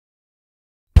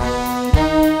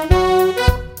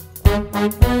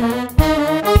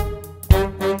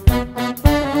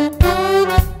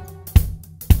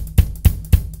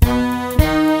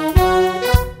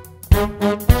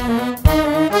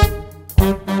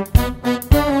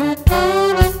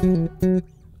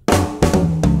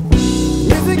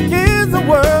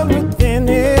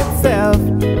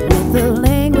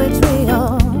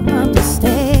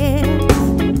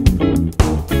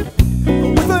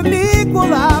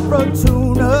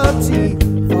opportunity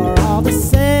for all the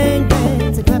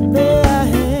singing to clap their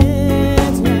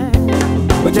hands, yeah.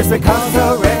 But just because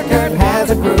the record has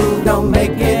a groove, don't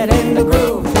make it in the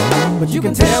groove. But you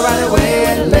can tell right away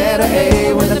at letter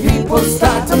A when the people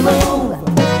start to move.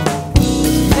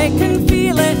 They can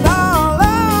feel it all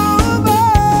over.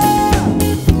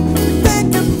 They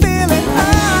can feel it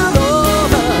all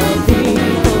over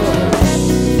people.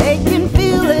 They can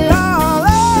feel it all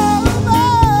over.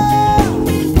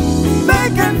 They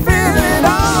can feel it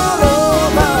all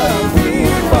over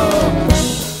people.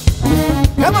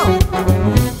 Come on.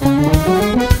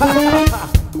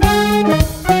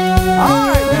 All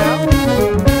right now.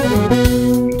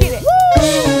 Get it.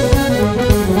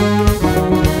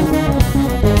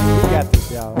 We got this,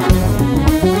 y'all.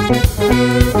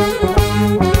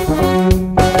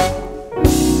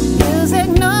 Music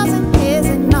knows it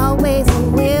isn't always a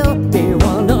will. Be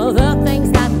one of the things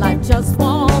that life just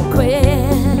won't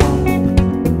quit.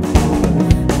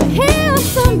 But here's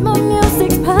some more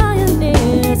music's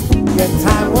pioneers. Yet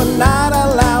time will not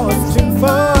allow us to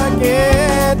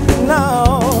forget,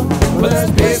 no. Well,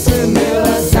 there's Bessie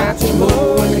Miller, Satchmo,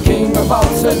 and the king of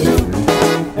Balsa Duke.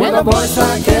 With a voice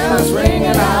like Ellis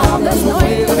ringing out, there's no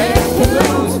way the man can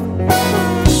lose.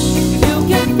 You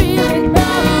can feel it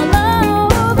all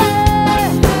over.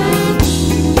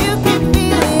 You can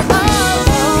feel it all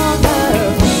over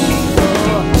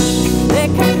people. They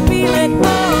can feel it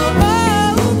all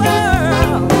over.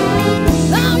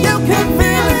 Now you can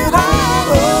feel it all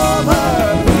over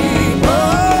people.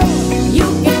 You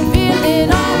can feel it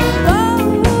all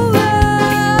over.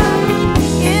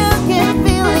 You can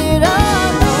feel it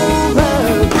all over.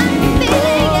 I can feel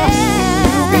it, yeah.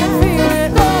 You can feel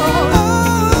it all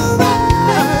over.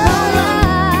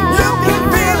 You can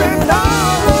feel it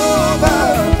all over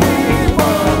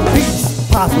people. Peace,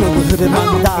 paz, brotherhood,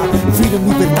 hermandad, freedom,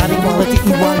 libertad, equality,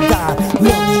 igualdad.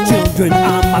 Los children,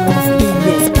 ama a tus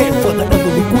niños, care for the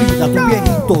elderly, cuida a tus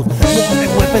viejitos. War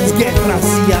and weapons, guerras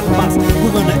y armas.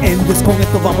 We're gonna end this, con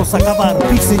esto vamos a acabar.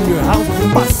 Peace in your house,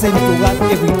 paz en tu hogar.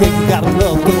 Every day you gotta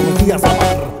love, todos los días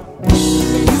amar.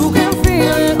 You can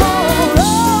feel it all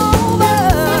over.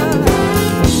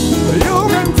 You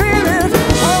can feel it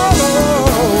all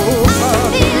over.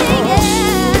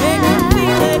 They can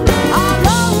feel it all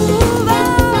over.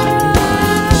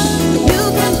 You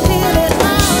can feel it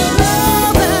all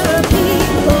over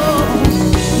people.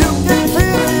 You can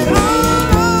feel it all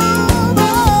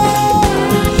over.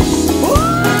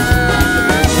 Ooh,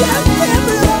 you can feel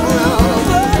it all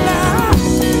over now.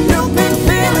 You can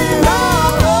feel it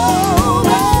all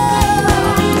over.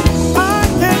 I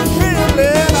can feel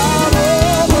it all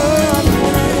over.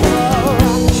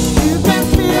 You can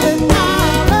feel it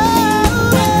all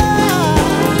over.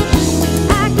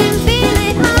 I can feel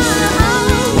it all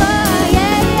over,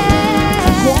 yeah,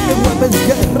 War yeah. and weapons,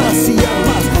 guerras y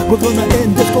armas. We're gonna